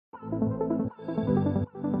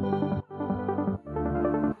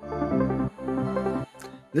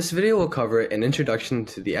This video will cover an introduction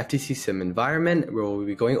to the FTC SIM environment, where we'll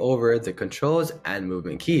be going over the controls and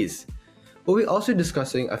movement keys. We'll be also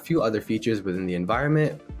discussing a few other features within the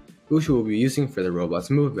environment, which we'll be using for the robot's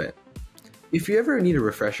movement. If you ever need a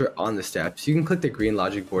refresher on the steps, you can click the green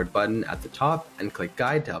logic board button at the top and click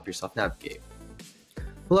guide to help yourself navigate.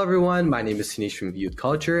 Hello everyone, my name is Tanish from Youth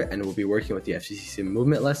Culture, and we'll be working with the FTC SIM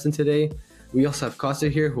movement lesson today. We also have Kosta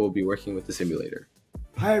here, who will be working with the simulator.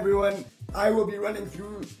 Hi everyone, I will be running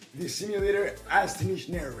through the simulator as Tanish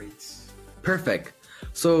narrates. Perfect.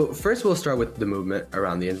 So first we'll start with the movement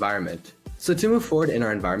around the environment. So to move forward in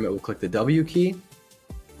our environment, we'll click the W key.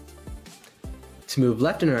 To move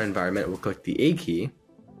left in our environment, we'll click the A key.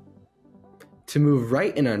 To move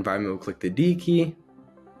right in our environment, we'll click the D key.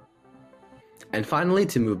 And finally,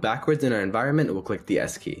 to move backwards in our environment, we'll click the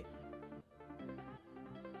S key.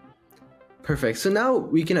 Perfect, so now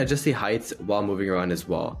we can adjust the heights while moving around as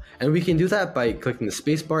well. And we can do that by clicking the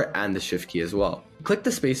spacebar and the shift key as well. Click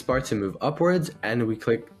the spacebar to move upwards, and we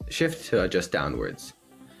click shift to adjust downwards.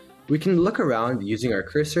 We can look around using our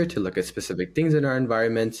cursor to look at specific things in our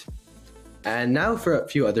environment. And now for a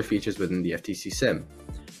few other features within the FTC SIM.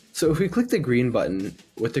 So if we click the green button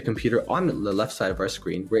with the computer on the left side of our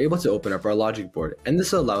screen, we're able to open up our logic board, and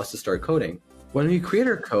this will allow us to start coding. When we create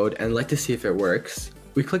our code and like to see if it works,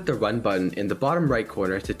 we click the run button in the bottom right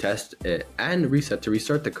corner to test it and reset to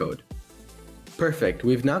restart the code. Perfect,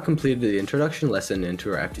 we've now completed the introduction lesson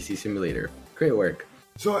into our FTC simulator. Great work.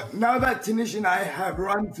 So now that Tanish and I have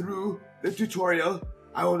run through the tutorial,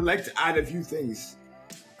 I would like to add a few things.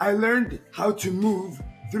 I learned how to move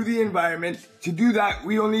through the environment. To do that,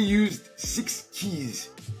 we only used 6 keys: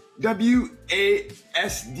 W, A,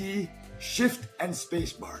 S, D, Shift, and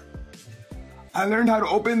Spacebar. I learned how to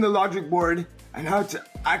open the logic board and how to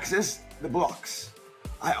access the blocks.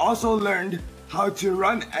 I also learned how to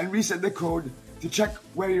run and reset the code to check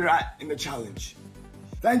where you're at in the challenge.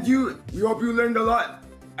 Thank you, we hope you learned a lot,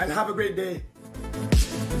 and have a great day.